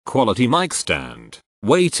Quality mic stand.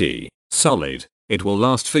 Weighty, solid, it will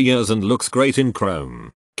last for years and looks great in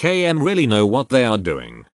chrome. KM really know what they are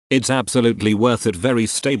doing. It's absolutely worth it, very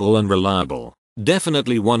stable and reliable.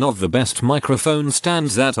 Definitely one of the best microphone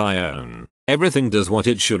stands that I own. Everything does what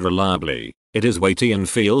it should reliably. It is weighty and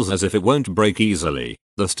feels as if it won't break easily.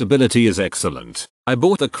 The stability is excellent. I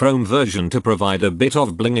bought the chrome version to provide a bit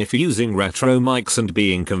of bling if using retro mics, and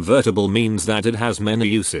being convertible means that it has many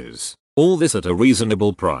uses. All this at a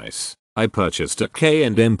reasonable price. I purchased a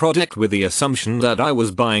K&M product with the assumption that I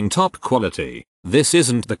was buying top quality. This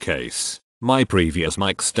isn't the case. My previous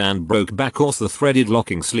mic stand broke because the threaded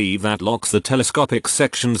locking sleeve that locks the telescopic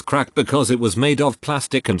sections cracked because it was made of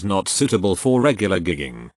plastic and not suitable for regular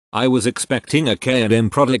gigging. I was expecting a K&M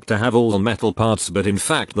product to have all metal parts, but in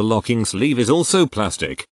fact the locking sleeve is also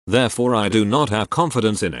plastic, therefore I do not have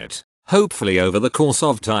confidence in it. Hopefully over the course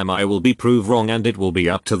of time I will be proved wrong and it will be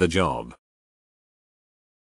up to the job.